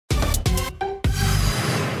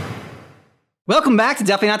Welcome back to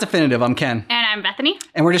Definitely Not Definitive. I'm Ken. And I'm Bethany.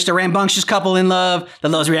 And we're just a rambunctious couple in love that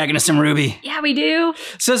loves reacting to some RWBY. Yeah, we do.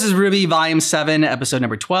 So this is RWBY Volume 7, Episode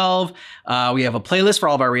number 12. We have a playlist for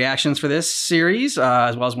all of our reactions for this series,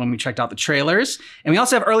 as well as when we checked out the trailers. And we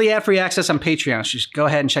also have early ad-free access on Patreon. So just go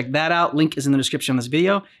ahead and check that out. Link is in the description of this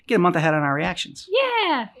video. Get a month ahead on our reactions.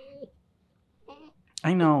 Yeah.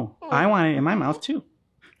 I know. I want it in my mouth, too.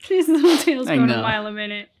 His little tail's going a mile a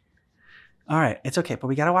minute. All right. It's okay, but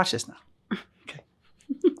we got to watch this now.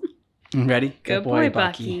 Ready? Good boy,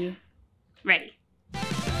 Bucky. Ready.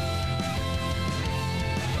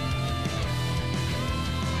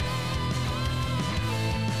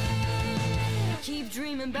 Keep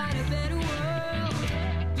dreaming about a better world.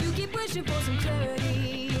 You keep wishing for some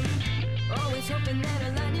clarity. Always hoping that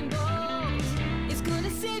a lightning bolt is gonna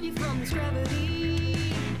save you from this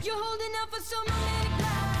gravity. You're holding out for some romantic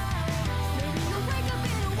life. Maybe you'll wake up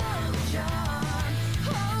in a world of charm.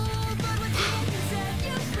 Oh, but what can set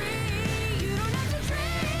you free? You don't have to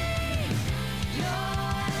dream. Your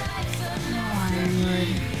life's a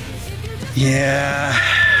masterpiece. Yeah.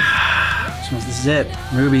 This is it.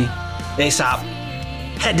 RWBY. Aesop.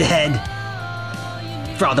 Head to head.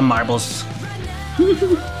 For all the marbles. I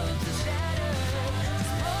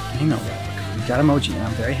know that. You got emoji and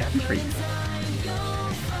I'm very happy for you.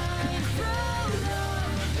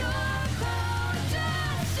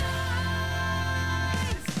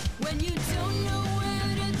 When you don't know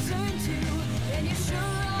where to turn to, and you're sure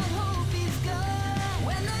all hope is gone.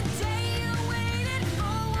 When the day you waited for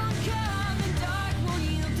won't come, and dark won't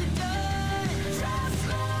yield to dawn. Trust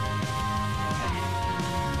me.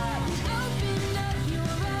 Open up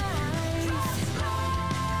your eyes. Trust me.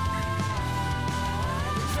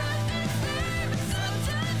 Trust is there,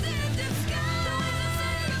 sometimes in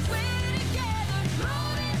disguise. We're together,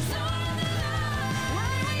 holding so the line.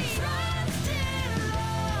 When we trust in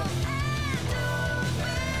love and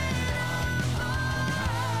open our eyes.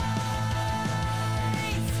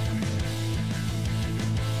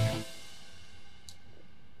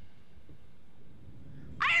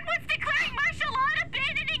 Ironwood's declaring martial law and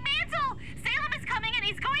abandoning Mantle! Salem is coming and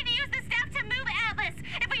he's going to use the staff to move Atlas!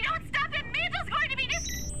 If we don't stop him, Mantle's going to be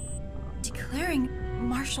Declaring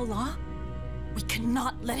martial law? We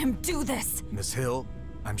cannot let him do this! Miss Hill,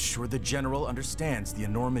 I'm sure the General understands the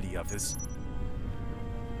enormity of his...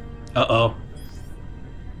 Uh-oh.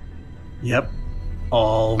 Yep.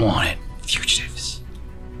 All wanted. Fugitives.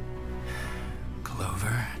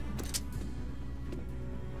 Clover?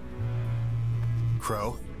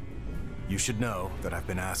 Crow, you should know that I've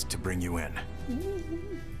been asked to bring you in.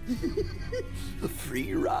 A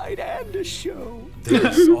free ride and a show.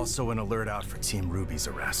 There's also an alert out for Team RWBY's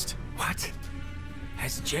arrest. What?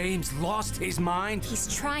 Has James lost his mind?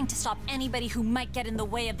 He's trying to stop anybody who might get in the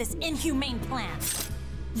way of this inhumane plan.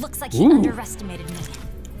 Looks like he underestimated me.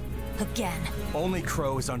 Again. Only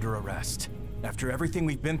Crow is under arrest. After everything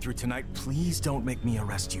we've been through tonight, please don't make me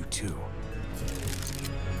arrest you too.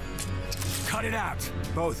 Cut it out,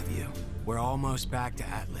 both of you. We're almost back to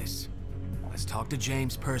Atlas. Let's talk to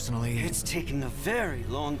James personally. It's taken a very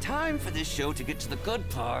long time for this show to get to the good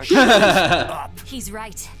part. Up. He's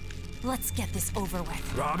right. Let's get this over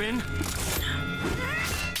with. Robin?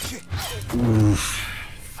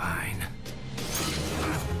 Fine.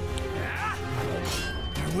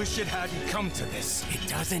 I wish it hadn't come to this. It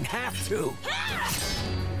doesn't have to.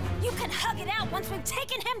 You can hug it out once we've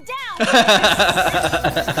taken him down!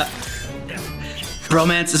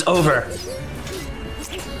 Bromance is over.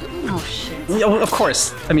 Oh, shit. Yeah, well, of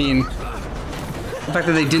course. I mean, the fact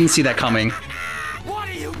that they didn't see that coming. What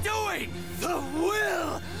are you doing? The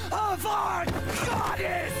will of our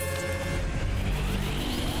goddess!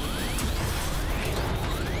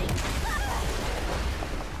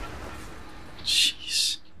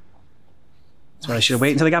 Jeez. That's why I should have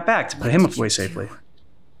waited until they got back to put him away safely.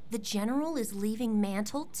 The General is leaving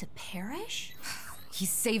Mantle to perish?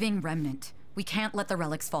 He's saving Remnant. We can't let the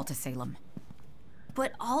relics fall to Salem.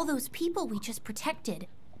 But all those people we just protected,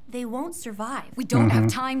 they won't survive. We don't have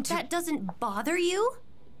time to... That doesn't bother you?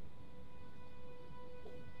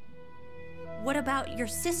 What about your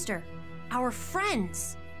sister? Our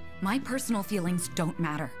friends? My personal feelings don't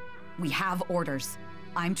matter. We have orders.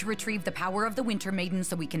 I'm to retrieve the power of the Winter Maiden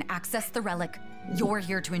so we can access the relic. You're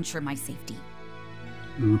here to ensure my safety.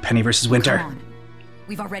 Ooh, Penny versus Winter. Come on.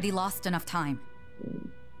 We've already lost enough time.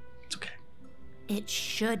 It's okay. It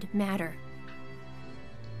should matter.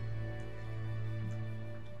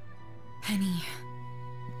 Penny,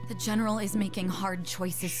 the General is making hard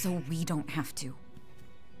choices so we don't have to.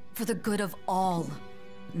 For the good of all,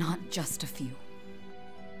 not just a few.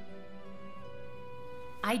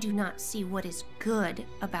 I do not see what is good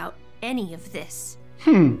about any of this.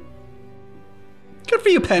 Good for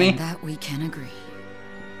you, Penny. And that we can agree.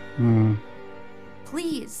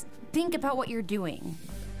 Please, think about what you're doing.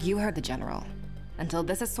 You heard the General. Until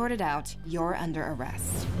this is sorted out, you're under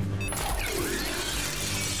arrest.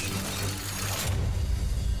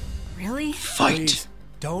 Really? Fight. Please,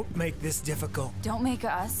 don't make this difficult. Don't make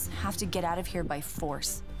us have to get out of here by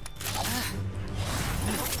force.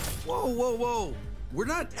 Whoa, whoa, whoa. We're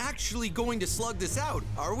not actually going to slug this out,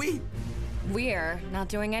 are we? We're not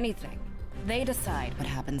doing anything. They decide what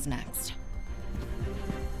happens next.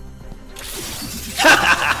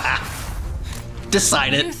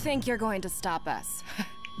 Decide You it. think you're going to stop us?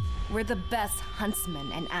 We're the best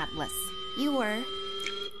huntsmen in Atlas. You were.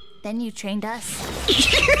 Then you trained us.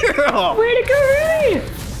 Girl. Way to go, Ruby!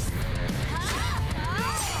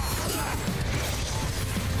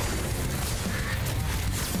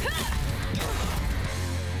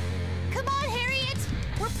 Come on, Harriet!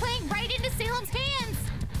 We're playing right into Salem's hands!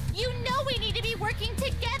 You know we need to be working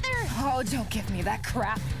together! Oh, don't give me that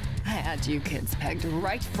crap. I had you kids pegged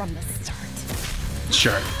right from the start.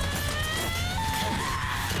 Sure.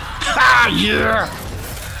 Ah, yeah.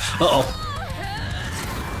 Uh-oh.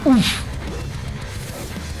 Oof.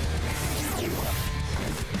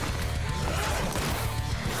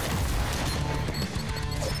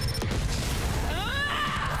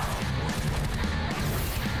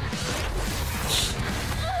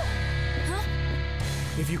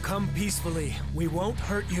 If you come peacefully, we won't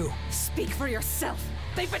hurt you. Speak for yourself.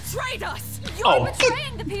 They betrayed us. Oh.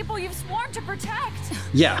 Betraying the people you've sworn to protect.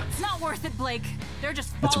 Yeah. It's not worth it, Blake. They're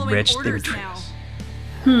just That's following rich. They orders betray now. us.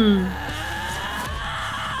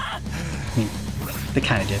 I mean, they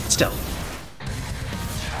kind of did. Still.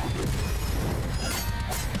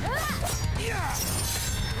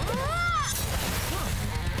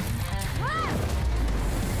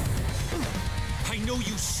 I know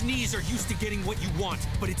you sneeze are used to getting what you want,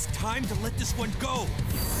 but it's time to let this one go.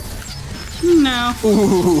 No.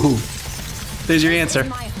 Ooh. There's your answer.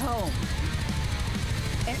 My home.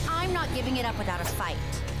 And I'm not giving it up without a fight.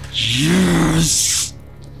 Yes.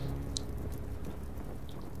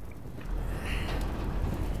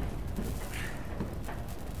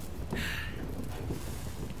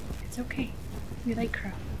 It's okay. We like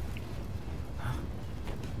Crow.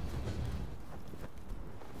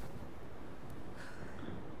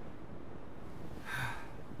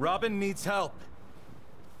 Robin needs help.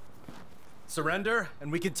 Surrender,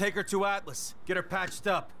 and we can take her to Atlas. Get her patched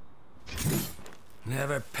up.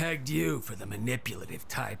 Never pegged you for the manipulative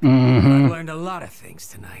type. I've learned a lot of things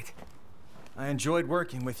tonight. I enjoyed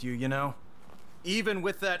working with you, you know? Even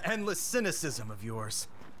with that endless cynicism of yours.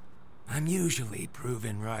 I'm usually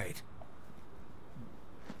proven right.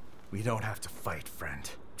 We don't have to fight,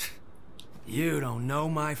 friend. You don't know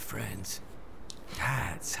my friends.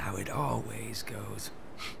 That's how it always goes.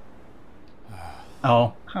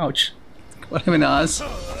 Oh, ouch. What him and Oz.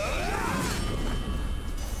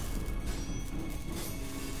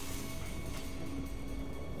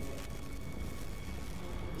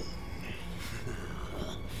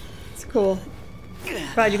 It's cool.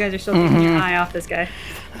 Glad you guys are still keeping your eye off this guy.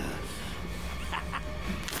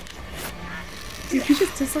 Did he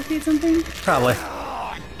just dislocate something? Probably.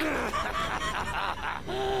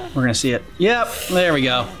 We're gonna see it. Yep, there we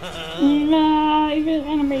go. Nah, even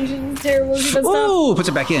animation is terrible. Ooh, puts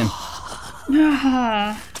it back in.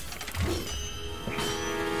 Ah.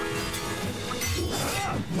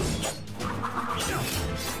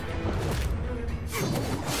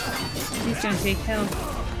 He's gonna take hell.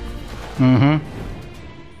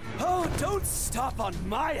 Oh, don't stop on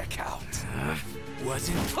my account.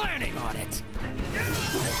 Wasn't planning on it.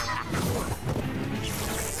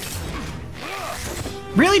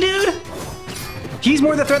 Really, dude? He's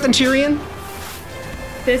more the threat than Tyrion?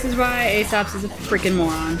 This is why Aesop's is a freaking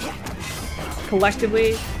moron.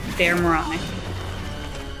 Collectively, they're moronic.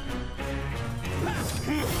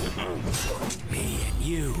 Me and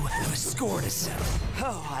you have a score to settle.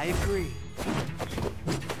 Oh, I agree.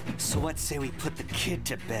 So what say we put the kid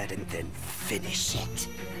to bed and then finish it?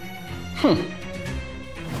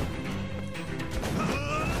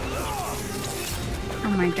 Oh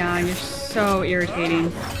my god, you're so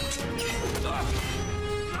irritating.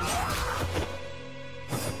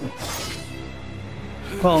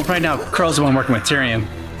 Well, right now, Crow's the one working with Tyrion.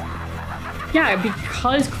 Yeah,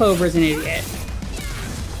 because Clover's an idiot.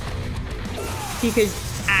 He could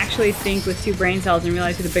actually think with 2 brain cells and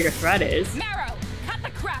realize who the bigger threat is. Marrow, cut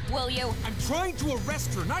the crap, will you? I'm trying to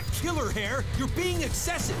arrest her, not kill her, Hair. You're being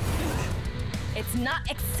excessive. It's not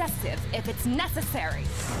excessive if it's necessary.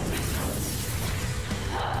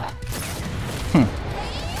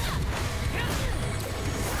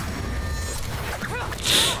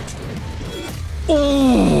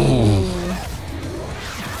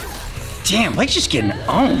 Damn, Blake's just getting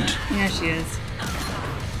owned. Yeah, she is.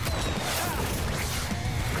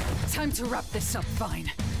 Time to wrap this up, Vine.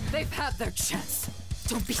 They've had their chance.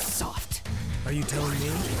 Don't be soft. Are you telling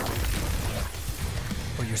me?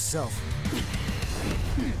 Or yourself?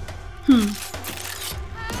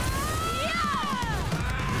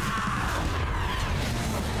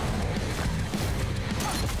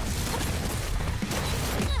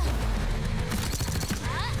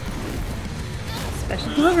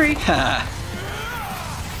 Special delivery.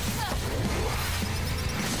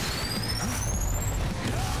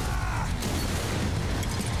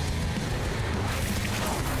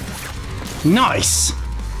 Nice.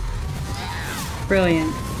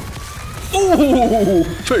 Brilliant. Ooh,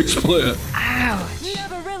 big split. Ouch.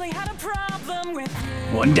 Never really had a problem with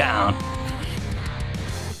you. One down.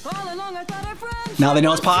 All along I thought our friendship Now they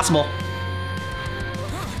know it's possible.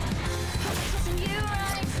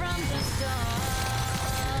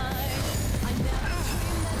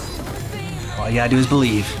 All you gotta do is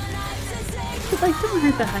believe. But like, don't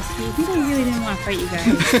hurt the husky. He really didn't want to fight you guys.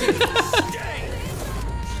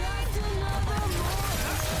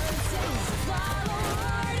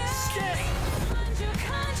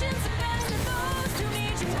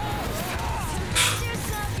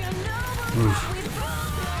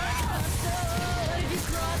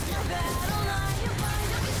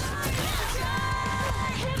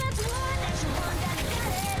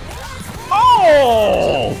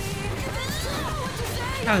 Oh!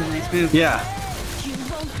 That was a nice move. Yeah.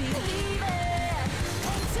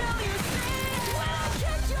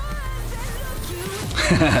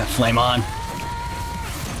 Flame on.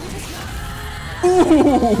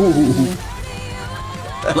 Ooh!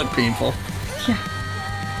 That looked painful. Yeah.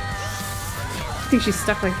 I think she's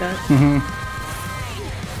stuck like that. Mm-hmm.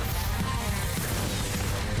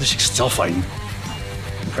 She's still fighting.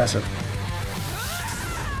 Impressive.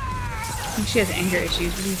 I think she has anger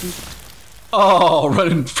issues. What do you think? Oh,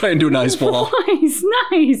 running right into an ice wall. Nice,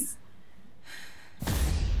 nice.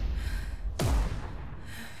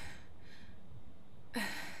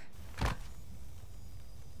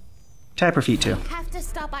 Tap her feet too. Have to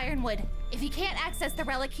stop Ironwood. If he can't access the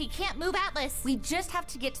relic, he can't move Atlas. We just have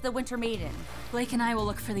to get to the Winter Maiden. Blake and I will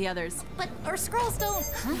look for the others. But our scrolls don't.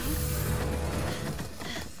 Huh?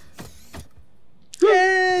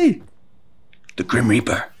 Yay! The Grim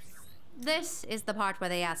Reaper. This is the part where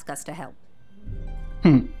they ask us to help.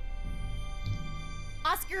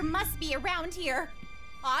 Oscar must be around here.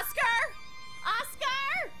 Oscar?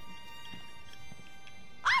 Oscar?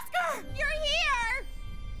 Oscar, you're here!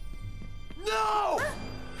 No!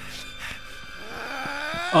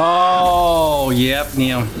 Oh, yep,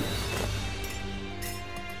 Neo.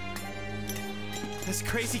 This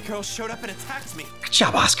crazy girl showed up and attacked me. Good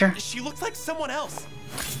job, Oscar. She looked like someone else.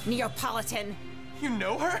 Neapolitan. You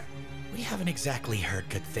know her? We haven't exactly heard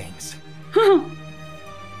good things.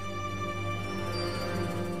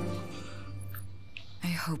 I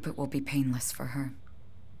hope it will be painless for her.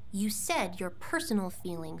 You said your personal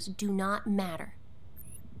feelings do not matter.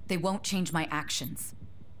 They won't change my actions.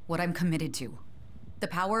 What I'm committed to. The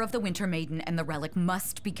power of the Winter Maiden and the relic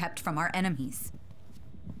must be kept from our enemies.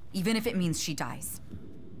 Even if it means she dies.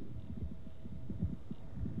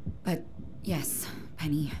 But yes,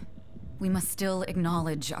 Penny, we must still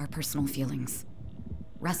acknowledge our personal feelings.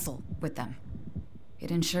 Wrestle with them.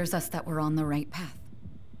 It ensures us that we're on the right path.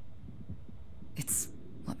 It's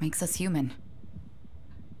what makes us human.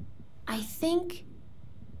 I think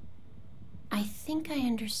I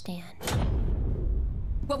understand.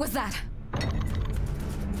 What was that?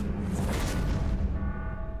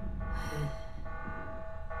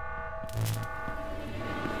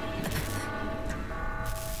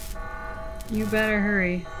 You better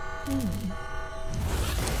hurry.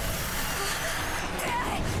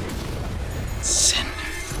 Sin.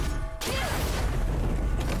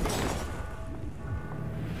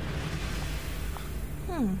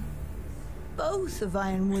 Both of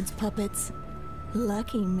Ironwood's puppets.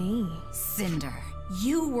 Lucky me. Cinder.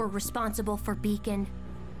 You were responsible for Beacon.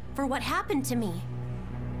 For what happened to me.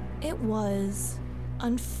 It was,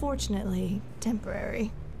 unfortunately,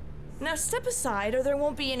 temporary. Now step aside or there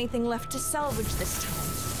won't be anything left to salvage this time.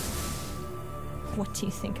 What do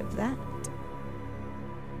you think of that?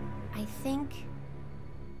 I think...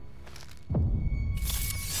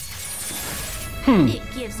 It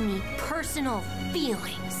gives me personal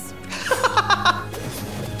feelings.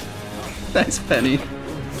 Thanks, Penny.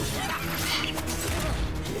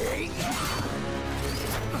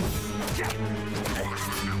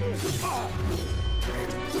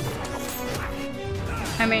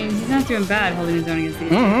 I mean, he's not doing bad holding his own against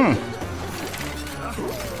these.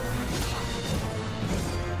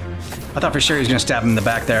 I thought for sure he was gonna stab him in the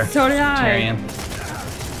back there. So did I. Tyrion.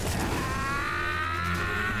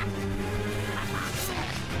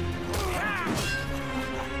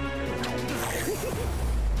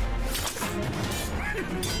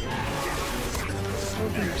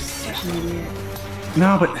 You're such an idiot.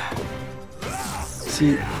 No, but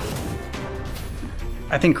see,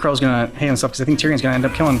 I think Crow's gonna hate himself because I think Tyrion's gonna end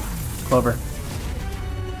up killing Clover.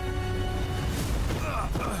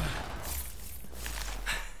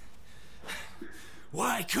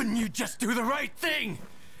 Why couldn't you just do the right thing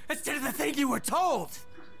instead of the thing you were told?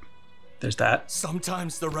 There's that.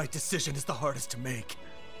 Sometimes the right decision is the hardest to make.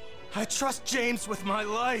 I trust James with my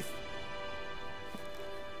life.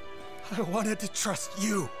 I wanted to trust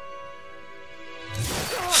you.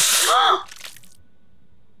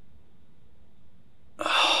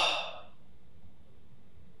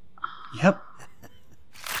 Yep.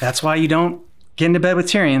 That's why you don't get into bed with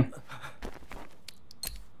Tyrion.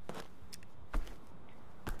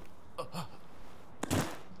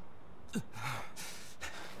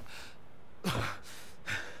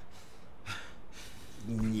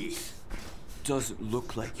 Doesn't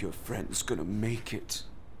look like your friend's gonna make it.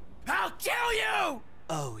 I'll kill you!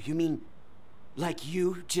 Oh, you mean like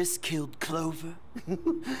you just killed Clover?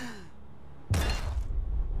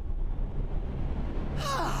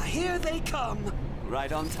 Ah, here they come.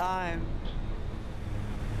 Right on time.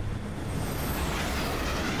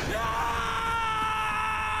 Ah!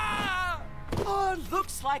 Oh,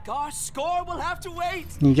 looks like our score will have to wait.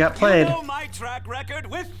 You got played. You know my track record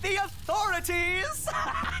with the authorities.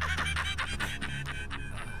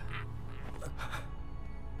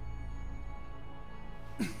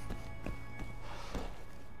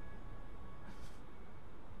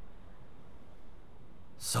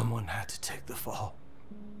 Someone had to take the fall.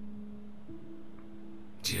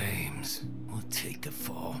 James will take the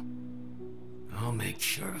fall. I'll make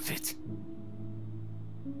sure of it.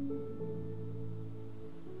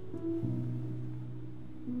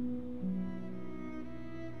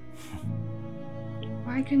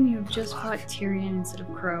 Why couldn't you have just fought Tyrion instead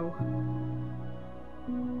of Crow?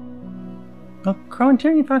 Well, Crow and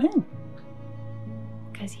Tyrion fought him.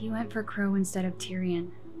 Because he went for Crow instead of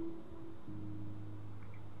Tyrion.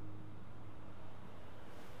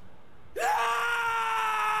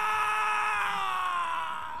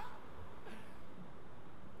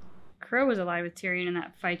 Crow was allied with Tyrion in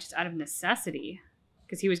that fight just out of necessity,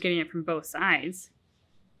 because he was getting it from both sides.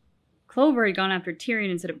 Clover had gone after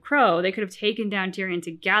Tyrion instead of Crow. They could have taken down Tyrion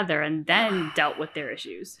together and then dealt with their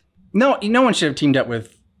issues. No one should have teamed up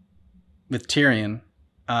with Tyrion.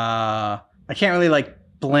 I can't really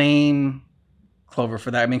blame Clover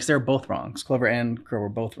for that. I mean, because they were both wrong. Clover and Crow were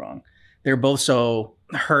both wrong. They were both so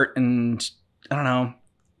hurt and I don't know,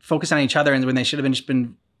 focused on each other, and when they should have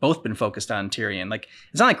both been focused on Tyrion.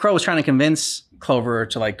 It's not like Crow was trying to convince Clover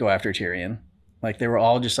to go after Tyrion. They were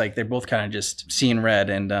all just they're both kind of just seeing red.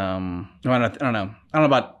 And I don't know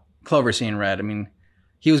about Clover seeing red. I mean,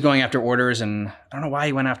 he was going after orders, and I don't know why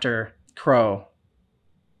he went after Crow.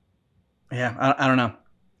 Yeah, I don't know.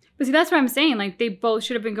 But see, that's what I'm saying. They both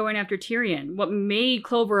should have been going after Tyrion. What made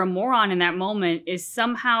Clover a moron in that moment is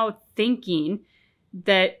somehow thinking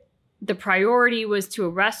that the priority was to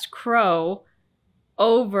arrest Crow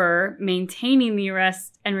over maintaining the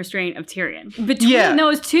arrest and restraint of Tyrion. Between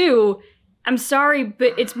those two, I'm sorry,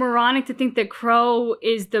 but it's moronic to think that Crow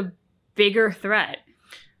is the bigger threat.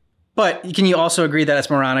 But can you also agree that it's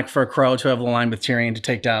moronic for Crow to have aligned with Tyrion to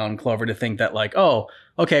take down Clover, to think that oh,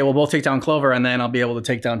 okay, we'll both take down Clover and then I'll be able to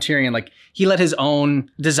take down Tyrion. He let his own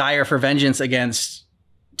desire for vengeance against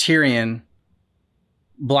Tyrion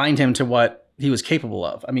blind him to what he was capable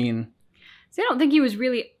of. I mean... See, I don't think he was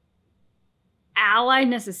really allied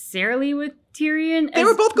necessarily with Tyrion. They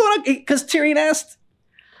were both going on because Tyrion asked.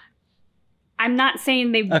 I'm not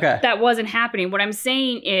saying that wasn't happening. What I'm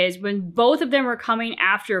saying is when both of them were coming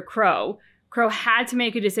after Crow, Crow had to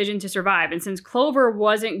make a decision to survive. And since Clover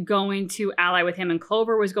wasn't going to ally with him and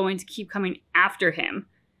Clover was going to keep coming after him,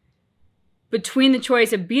 between the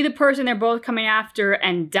choice of be the person they're both coming after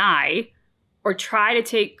and die, or try to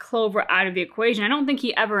take Clover out of the equation. I don't think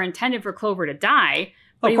he ever intended for Clover to die.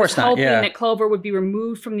 But he was hoping that Clover would be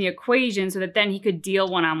removed from the equation so that then he could deal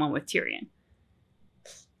one-on-one with Tyrion.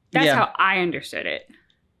 That's how I understood it.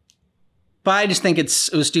 But I just think it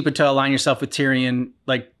was stupid to align yourself with Tyrion.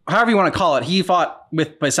 However you want to call it, he fought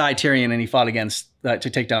beside Tyrion and he fought against to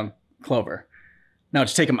take down Clover. Now,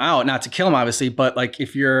 to take him out, not to kill him, obviously, but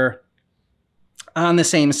if you're on the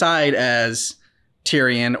same side as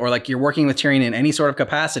Tyrion, or you're working with Tyrion in any sort of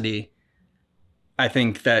capacity, I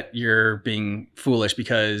think that you're being foolish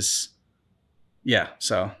because,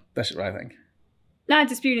 so that's what I think. Not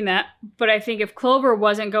disputing that, but I think if Clover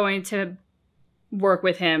wasn't going to work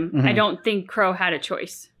with him, I don't think Crow had a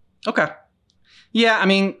choice. Okay. Yeah, I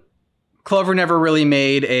mean, Clover never really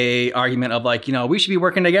made a argument of like, you know, we should be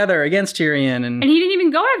working together against Tyrion. And he didn't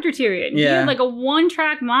even go after Tyrion. Yeah. He had like a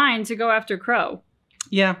one-track mind to go after Crow.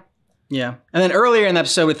 Yeah. Yeah. And then earlier in the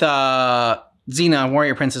episode with Xena,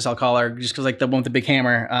 Warrior Princess, I'll call her, just because like the one with the big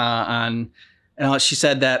hammer on, and she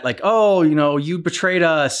said that like, oh, you know, you betrayed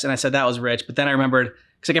us. And I said that was Rich. But then I remembered,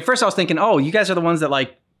 because like at first I was thinking, oh, you guys are the ones that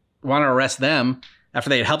like want to arrest them after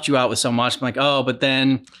they had helped you out with so much. I'm like, oh, but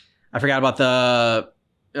then I forgot about the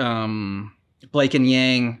Blake and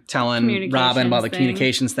Yang telling Robin about the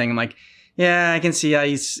communications thing. I'm like, yeah, I can see how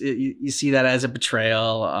you see that as a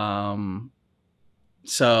betrayal.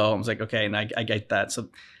 So I was like, okay, and I get that. So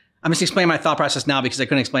I'm just explaining my thought process now because I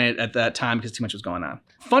couldn't explain it at that time because too much was going on.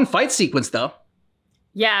 Fun fight sequence though.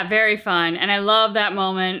 Yeah, very fun. And I love that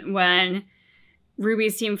moment when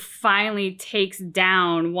Ruby's team finally takes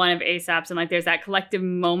down one of Aesop's and like there's that collective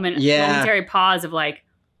momentary pause of like,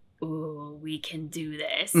 ooh, we can do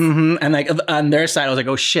this. And like on their side, I was like,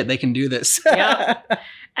 oh shit, they can do this. Yep.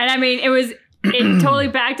 And I mean, it totally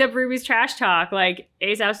backed up Ruby's trash talk. Like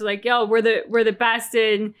Aesop's was like, yo, we're the best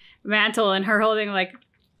in Mantle, and her whole thing like,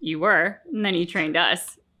 you were, and then you trained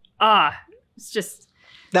us. It's just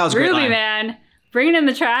that was Ruby, great line. Man. Bringing in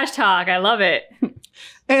the trash talk. I love it.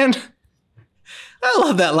 And I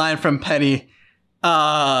love that line from Penny.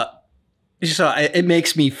 So it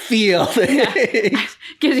makes me feel things.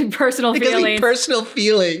 Gives you personal feelings. Gives me personal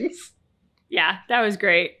feelings. Yeah, that was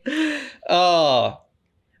great. Oh.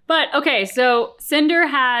 But okay, so Cinder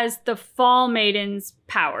has the Fall Maiden's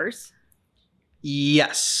powers.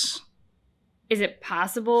 Yes. Is it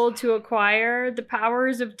possible to acquire the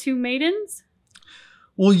powers of two maidens?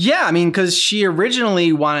 Well, yeah, I mean, because she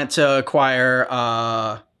originally wanted to acquire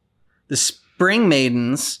the Spring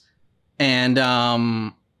Maidens, and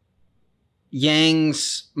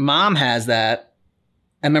Yang's mom has that.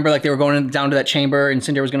 I remember like they were going down to that chamber, and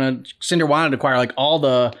Cinder wanted to acquire like all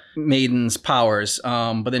the maidens' powers,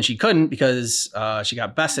 but then she couldn't because she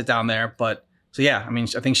got bested down there. But so yeah, I mean,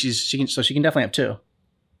 I think she can definitely have two.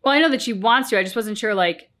 Well, I know that she wants to. I just wasn't sure.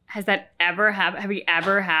 Like, has that ever happened? Have we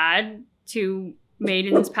ever had two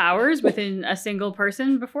maidens' powers within a single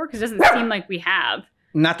person before? Because it doesn't seem like we have.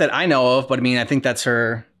 Not that I know of, but I mean, I think that's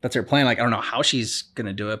her plan. Like, I don't know how she's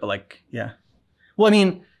gonna do it, but like, yeah. Well, I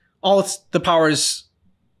mean, all the powers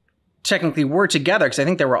technically were together because I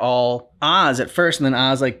think they were all Oz at first, and then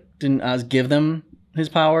Oz didn't Oz give them his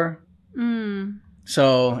power?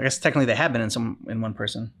 So I guess technically they have been in one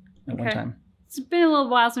person at one time. It's been a little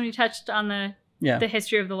while since we touched on the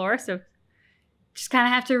history of the lore, so just kind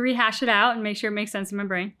of have to rehash it out and make sure it makes sense in my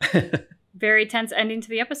brain. Very tense ending to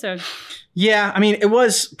the episode. Yeah, I mean, it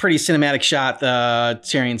was pretty cinematic shot.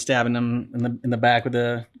 Tyrion stabbing him in the back with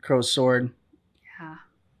the Crow's sword. Yeah.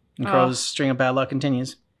 And Crow's string of bad luck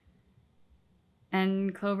continues.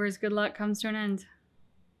 And Clover's good luck comes to an end.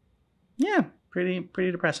 Yeah, pretty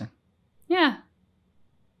depressing. Yeah.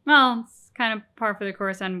 Well, it's kind of par for the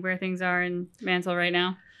course on where things are in Mantle right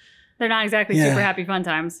now. They're not exactly super happy fun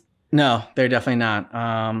times. No, they're definitely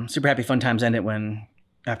not. Super happy fun times ended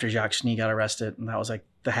after Jacques Schnee got arrested, and that was like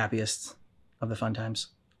the happiest of the fun times.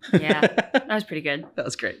 Yeah, that was pretty good. That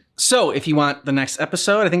was great. So if you want the next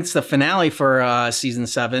episode, I think it's the finale for season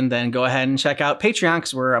 7, then go ahead and check out Patreon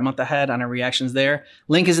because we're a month ahead on our reactions there.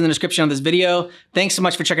 Link is in the description of this video. Thanks so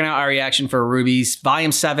much for checking out our reaction for RWBY's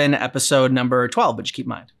Volume 7, episode number 12, but just keep in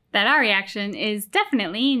mind that our reaction is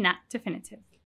definitely not definitive.